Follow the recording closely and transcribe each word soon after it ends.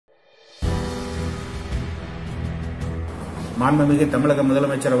மாண்புமிகு தமிழக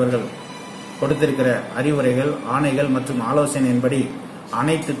முதலமைச்சர் அவர்கள் கொடுத்திருக்கிற அறிவுரைகள், ஆணைகள் மற்றும் ஆலோசனையின்படி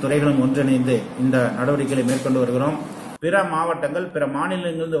அனைத்து துறைகளும் ஒன்றிணைந்து இந்த நடவடிக்கைகளை மேற்கொண்டு வருகிறோம். பிற மாவட்டங்கள், பிற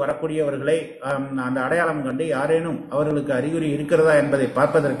மாநிலங்களிலிருந்து வரக்கூடியவர்களை அந்த அடையாளம் கண்டு யாரேனும் அவர்களுக்கு அறிகுறி இருக்கிறதா என்பதை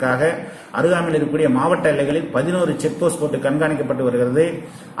பார்ப்பதற்காக அருகாமையில் இருக்கக்கூடிய மாவட்ட எல்லைகளில் 11 செக் போஸ்ட் போட்டு கண்காணிக்கப்பட்டு வருகிறது.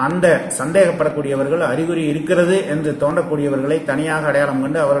 அந்த சந்தேகப்படக்கூடியவர்கள், அறிகுறி இருக்கிறது என்று தோன்றக்கூடியவர்களை தனியாக அடையாளம்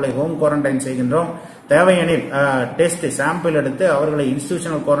கண்டு அவர்களை ஹோம் குவாரண்டைன் செய்கின்றோம். தேவையெனில் டெஸ்ட் சாம்பிள் எடுத்து அவர்களை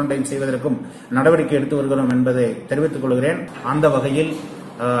இன்ஸ்டிடியூஷனல் குவாரண்டைன் செய்வதற்கும் நடவடிக்கை எடுத்து வருகிறோம் என்பதை தெரிவித்துக் கொள்கிறேன். அந்த வகையில்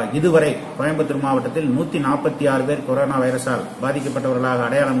இதுவரை கோயம்புத்தூர் மாவட்டத்தில் 146 பேர் கொரோனா வைரஸால் பாதிக்கப்பட்டவர்களாக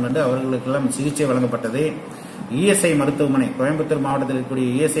அடையாளம் கண்டு அவர்களுக்கெல்லாம் சிகிச்சை வழங்கப்பட்டது. இஎஸ்ஐ மருத்துவமனை, கோயம்புத்தூர் மாவட்டத்தில் இருக்கக்கூடிய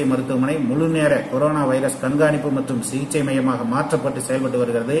இஎஸ்ஐ மருத்துவமனை முழு நேர கொரோனா வைரஸ் கண்காணிப்பு மற்றும் சிகிச்சை மையமாக மாற்றப்பட்டு செயல்பட்டு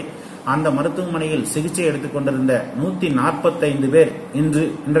வருகிறது. அந்த மருத்துவமனையில் சிகிச்சை எடுத்துக் கொண்டிருந்த 145 பேர்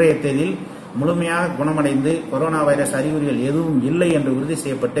இன்றைய தேதியில் முழுமையாக குணமடைந்து கொரோனா வைரஸ் அறிகுறிகள் எதுவும் இல்லை என்று உறுதி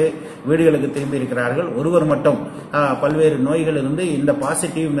செய்யப்பட்டு வீடுகளுக்கு திரும்பி இருக்கிறார்கள். ஒருவர் மட்டும் பல்வேறு நோய்கள் இருந்து இந்த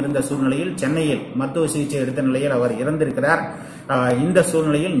பாசிட்டிவ் இருந்த சூழ்நிலையில் சென்னையில் மருத்துவ சிகிச்சை எடுத்த நிலையில் அவர் இறந்திருக்கிறார். இந்த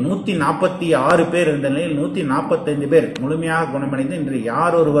சூழ்நிலையில் 146 பேர் இருந்த நிலையில் 145 பேர் முழுமையாக குணமடைந்து இன்று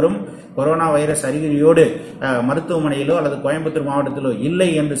யார் ஒருவரும் கொரோனா வைரஸ் அறிகுறியோடு மருத்துவமனையிலோ அல்லது கோயம்புத்தூர் மாவட்டத்திலோ இல்லை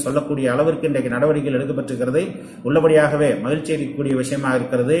என்று சொல்லக்கூடிய அளவிற்கு இன்றைக்கு நடவடிக்கைகள் எடுக்கப்பட்டிருக்கிறது. உள்ளபடியாகவே மகிழ்ச்சி அளிக்கக்கூடிய விஷயமாக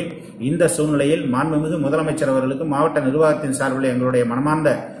இருக்கிறது. இந்த சூழ்நிலையில் மாண்புமிகு முதலமைச்சர் அவர்களுக்கு மாவட்ட நிர்வாகத்தின் சார்பில் எங்களுடைய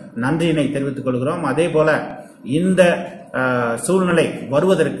மனமார்ந்த நன்றியினை தெரிவித்துக் கொள்கிறோம். அதேபோல இந்த சூழ்நிலை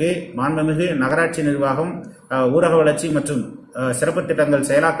வருவதற்கு மாண்புமிகு நகராட்சி நிர்வாகம், ஊரக வளர்ச்சி மற்றும் சிறப்பு திட்டங்கள்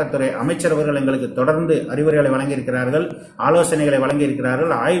செயலாக்கத்துறை அமைச்சர் அவர்கள் எங்களுக்கு தொடர்ந்து அறிவுரைகளை வழங்கியிருக்கிறார்கள், ஆலோசனைகளை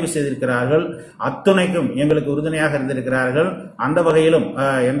வழங்கியிருக்கிறார்கள், ஆய்வு செய்திருக்கிறார்கள். அத்துணைக்கும் எங்களுக்கு உறுதுணையாக இருந்திருக்கிறார்கள். அந்த வகையிலும்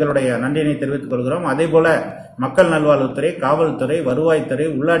எங்களுடைய நன்றியினை தெரிவித்துக் கொள்கிறோம். அதேபோல மக்கள் நல்வாழ்வுத்துறை, காவல்துறை, வருவாய்த்துறை,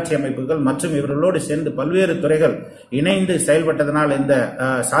 உள்ளாட்சி அமைப்புகள் மற்றும் இவர்களோடு சேர்ந்து பல்வேறு துறைகள் இணைந்து செயல்பட்டதனால் இந்த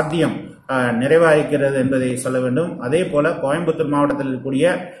சாத்தியம் நிறைவாகிறது என்பதை சொல்ல வேண்டும். அதே போல கோயம்புத்தூர் மாவட்டத்தில் இருக்கக்கூடிய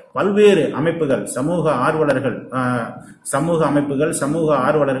பல்வேறு அமைப்புகள், சமூக ஆர்வலர்கள், சமூக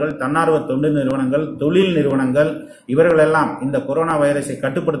ஆர்வலர்கள், தன்னார்வ தொண்டு நிறுவனங்கள், தொழில் நிறுவனங்கள், இவர்களெல்லாம் இந்த கொரோனா வைரஸை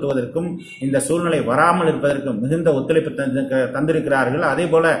கட்டுப்படுத்துவதற்கும் இந்த சூழ்நிலை வராமல் இருப்பதற்கும் மிகுந்த ஒத்துழைப்பு தந்திருக்கிறார்கள். அதே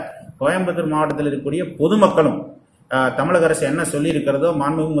போல கோயம்புத்தூர் மாவட்டத்தில் இருக்கக்கூடிய பொதுமக்களும் தமிழக அரசு என்ன சொல்லி இருக்கிறதோ,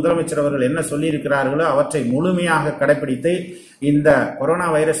 மாண்புமிகு முதலமைச்சர் அவர்கள் என்ன சொல்லி இருக்கிறார்களோ அவற்றை முழுமையாக கடைபிடித்து இந்த கொரோனா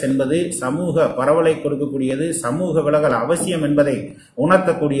வைரஸ் என்பது சமூக பரவலை கொடுக்கக்கூடியது, சமூக விலகல் அவசியம் என்பதை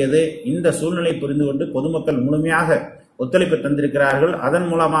உணர்த்தக்கூடியது. இந்த சூழ்நிலை புரிந்து கொண்டு பொதுமக்கள் முழுமையாக ஒத்துழைப்பு தந்திருக்கிறார்கள். அதன்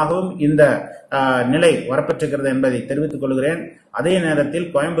மூலமாகவும் இந்த நிலை வரப்பெற்றிருக்கிறது என்பதை தெரிவித்துக் கொள்கிறேன். அதே நேரத்தில்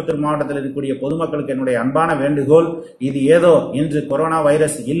கோயம்புத்தூர் மாவட்டத்தில் இருக்கக்கூடிய பொதுமக்களுக்கு என்னுடைய அன்பான வேண்டுகோள், இது ஏதோ இன்று கொரோனா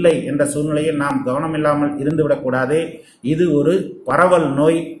வைரஸ் இல்லை என்ற சூழ்நிலையில் நாம் கவனமில்லாமல் இருந்துவிடக்கூடாது. இது ஒரு பரவல்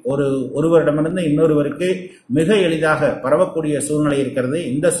நோய். ஒருவரிடமிருந்து இன்னொருவருக்கு மிக எளிதாக பரவக்கூடிய சூழ்நிலை இருக்கிறது.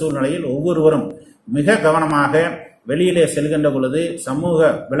 இந்த சூழ்நிலையில் ஒவ்வொருவரும் மிக கவனமாக வெளியிலே செல்கின்ற பொழுது சமூக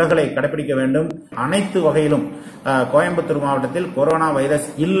விலகலை கடைபிடிக்க வேண்டும். அனைத்து வகையிலும் கோயம்புத்தூர் மாவட்டத்தில் கொரோனா வைரஸ்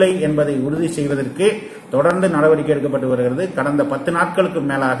இல்லை என்பதை உறுதி செய்வதற்கு தொடர்ந்து நடவடிக்கை எடுக்கப்பட்டு வருகிறது. கடந்த 10 நாட்களுக்கு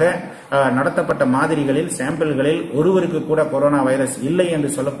மேலாக நடத்தப்பட்ட மாதிரிகளில், சாம்பிள்களில் ஒருவருக்கு கூட கொரோனா வைரஸ் இல்லை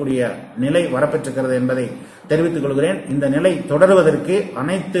என்று சொல்லக்கூடிய நிலை வரப்பெற்றிருக்கிறது என்பதை தெரிவித்துக் கொள்கிறேன். இந்த நிலை தொடர்வதற்கு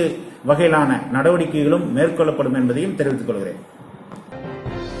அனைத்து வகையிலான நடவடிக்கைகளும் மேற்கொள்ளப்படும் என்பதையும் தெரிவித்துக் கொள்கிறேன்.